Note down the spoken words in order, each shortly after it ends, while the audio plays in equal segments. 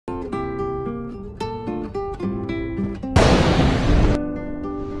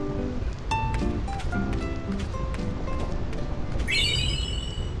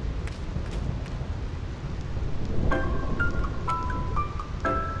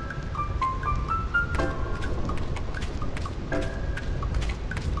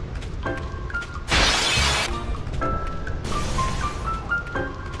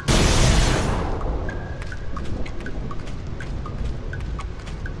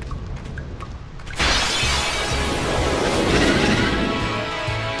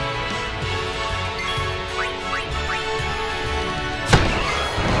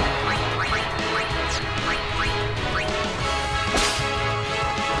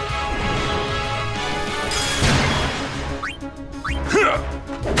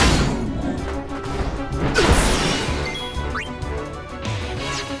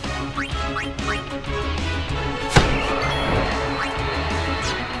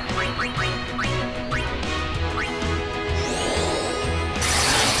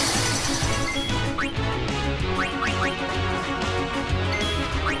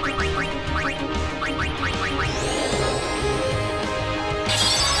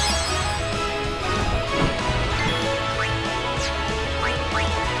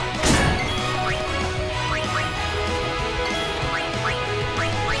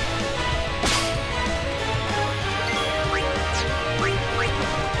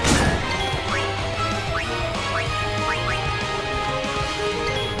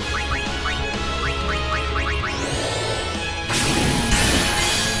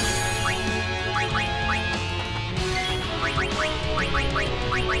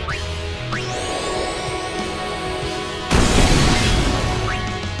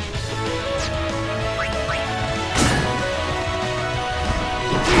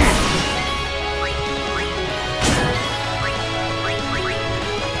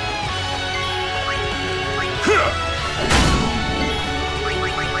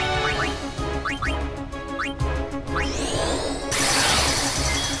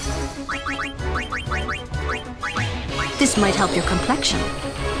This might help your complexion.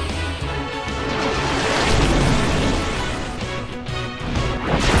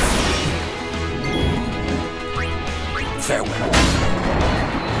 Farewell.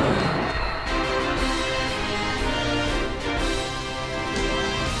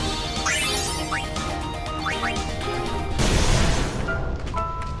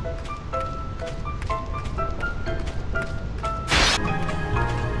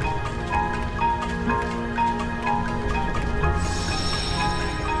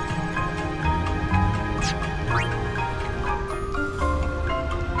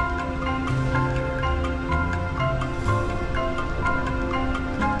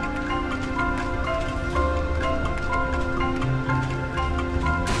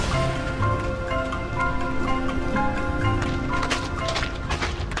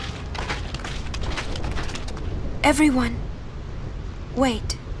 Everyone,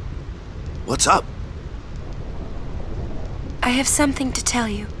 wait. What's up? I have something to tell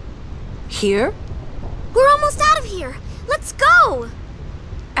you. Here? We're almost out of here. Let's go!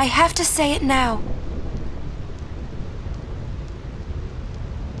 I have to say it now.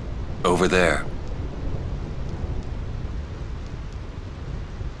 Over there.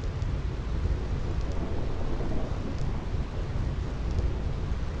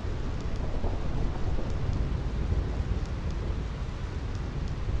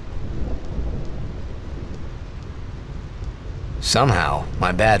 Somehow,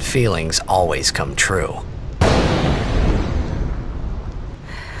 my bad feelings always come true.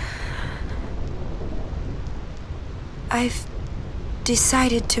 I've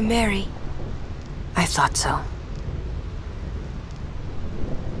decided to marry. I thought so.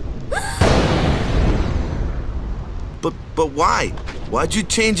 But why? Why'd you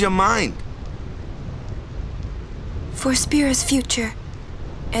change your mind? For Spira's future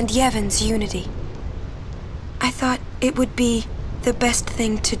and Yevon's unity. I thought it would be the best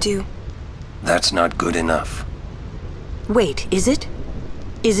thing to do. That's not good enough. Wait, is it?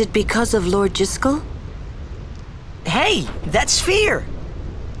 Is it because of Lord Jiskel? Hey, that's Sphere!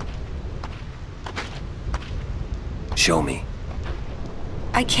 Show me.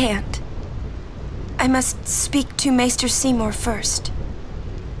 I can't. I must speak to Maester Seymour first.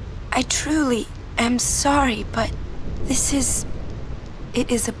 I truly am sorry, but this is... it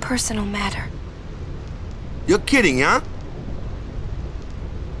is a personal matter. You're kidding, huh?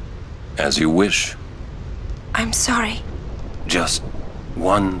 As you wish. I'm sorry. Just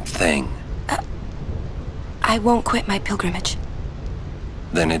one thing. I won't quit my pilgrimage.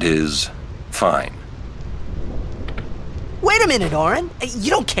 Then it is fine. Wait a minute, Orin. You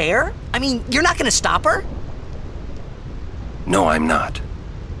don't care? I mean, you're not gonna stop her? No, I'm not.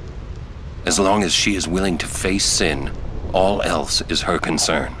 As long as she is willing to face sin, all else is her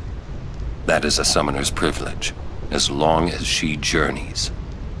concern. That is a summoner's privilege, as long as she journeys.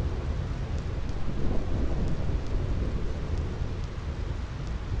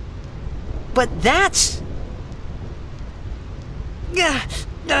 But that's...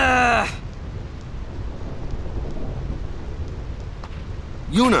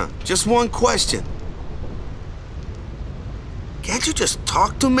 Yuna, just one question. Can't you just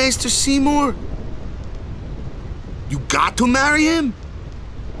talk to Maester Seymour? You got to marry him?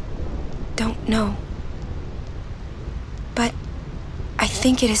 Don't know. But I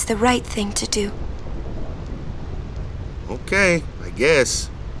think it is the right thing to do. Okay, I guess.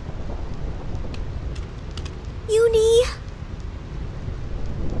 Uni.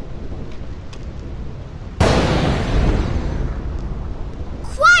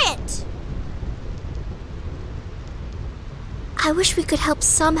 Quiet! I wish we could help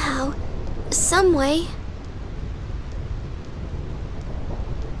somehow. Some way.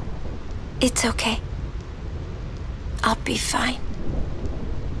 It's okay. I'll be fine.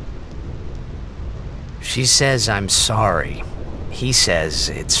 She says I'm sorry. He says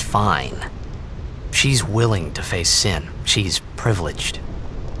it's fine. She's willing to face sin. She's privileged.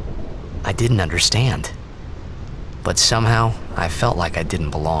 I didn't understand. But somehow, I felt like I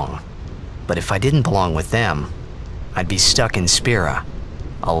didn't belong. But if I didn't belong with them, I'd be stuck in Spira,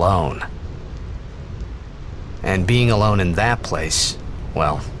 alone. And being alone in that place,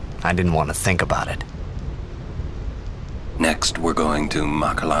 well, I didn't want to think about it. Next, we're going to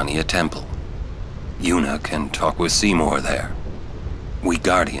Makalania Temple. Yuna can talk with Seymour there. We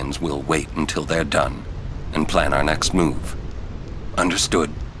Guardians will wait until they're done and plan our next move. Understood?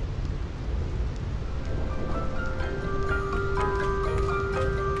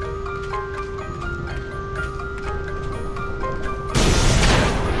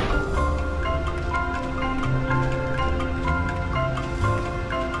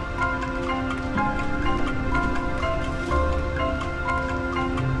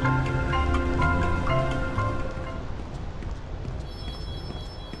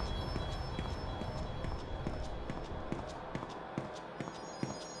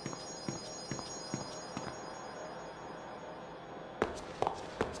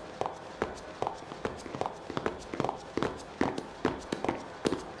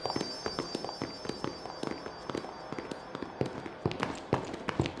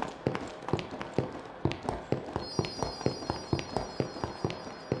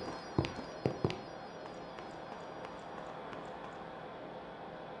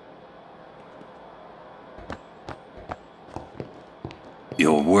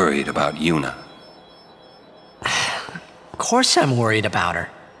 You're worried about Yuna. Of course I'm worried about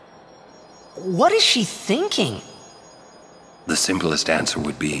her. What is she thinking? The simplest answer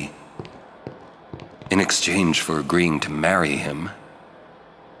would be, in exchange for agreeing to marry him,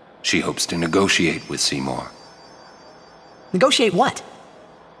 she hopes to negotiate with Seymour. Negotiate what?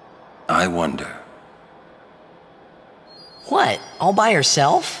 I wonder. What? All by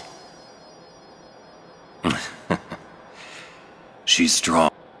herself? She's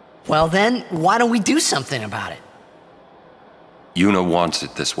strong. Well then, why don't we do something about it? Yuna wants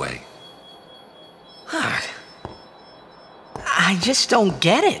it this way. I just don't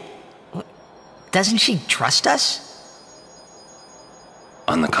get it. Doesn't she trust us?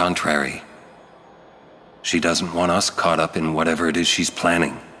 On the contrary, she doesn't want us caught up in whatever it is she's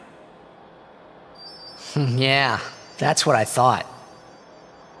planning. Yeah, that's what I thought.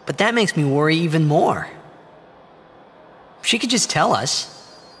 But that makes me worry even more. She could just tell us.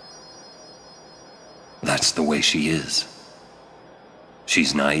 That's the way she is.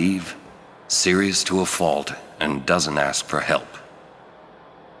 She's naive, serious to a fault, and doesn't ask for help.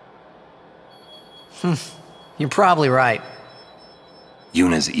 You're probably right.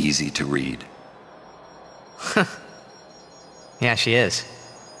 Yuna's easy to read. Yeah, she is.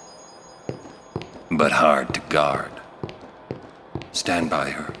 But hard to guard. Stand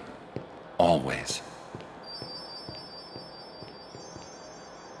by her. Always.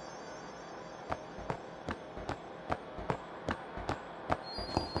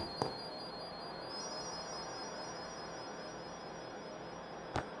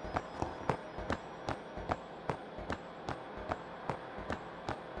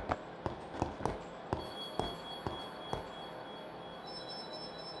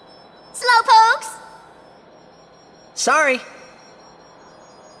 Slowpokes! Sorry.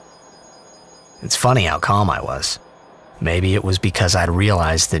 It's funny how calm I was. Maybe it was because I'd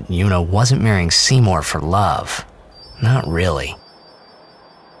realized that Yuna wasn't marrying Seymour for love. Not really.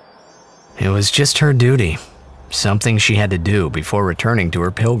 It was just her duty. Something she had to do before returning to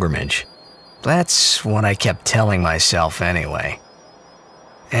her pilgrimage. That's what I kept telling myself anyway.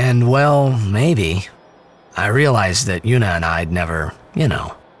 And well, maybe. I realized that Yuna and I'd never, you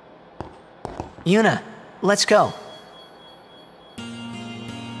know. Yuna, let's go.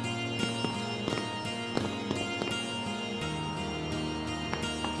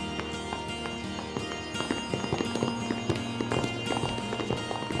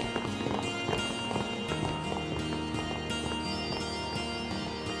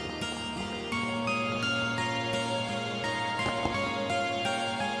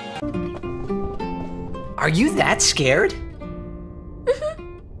 Are you that scared?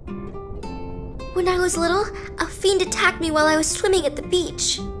 When I was little, a fiend attacked me while I was swimming at the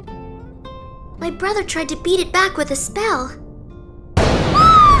beach. My brother tried to beat it back with a spell.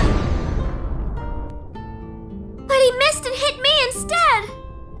 Ah! But he missed and hit me instead.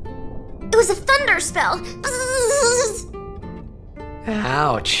 It was a thunder spell.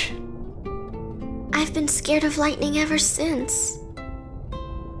 Ouch. I've been scared of lightning ever since.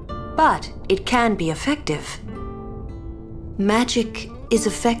 But it can be effective. Magic is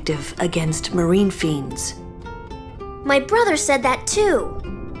effective against marine fiends. My brother said that too.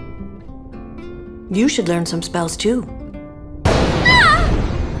 You should learn some spells too. Ah!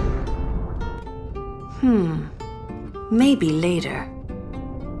 Maybe later.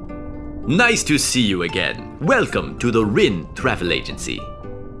 Nice to see you again. Welcome to the Rin Travel Agency.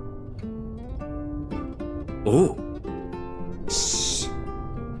 Oh.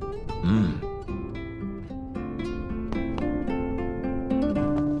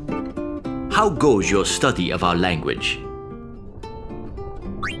 How goes your study of our language?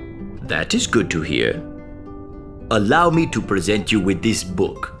 That is good to hear. Allow me to present you with this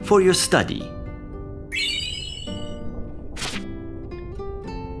book for your study.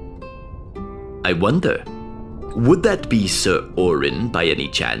 I wonder, would that be Sir Orin by any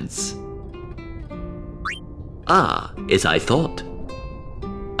chance? Ah, as I thought.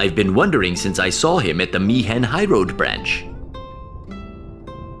 I've been wondering since I saw him at the Mihen High Road branch.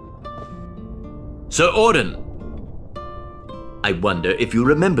 Sir Orin! I wonder if you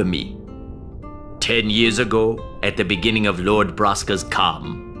remember me. 10 years ago, at the beginning of Lord Braska's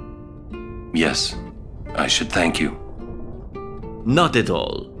calm. Yes, I should thank you. Not at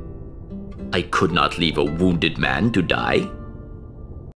all. I could not leave a wounded man to die.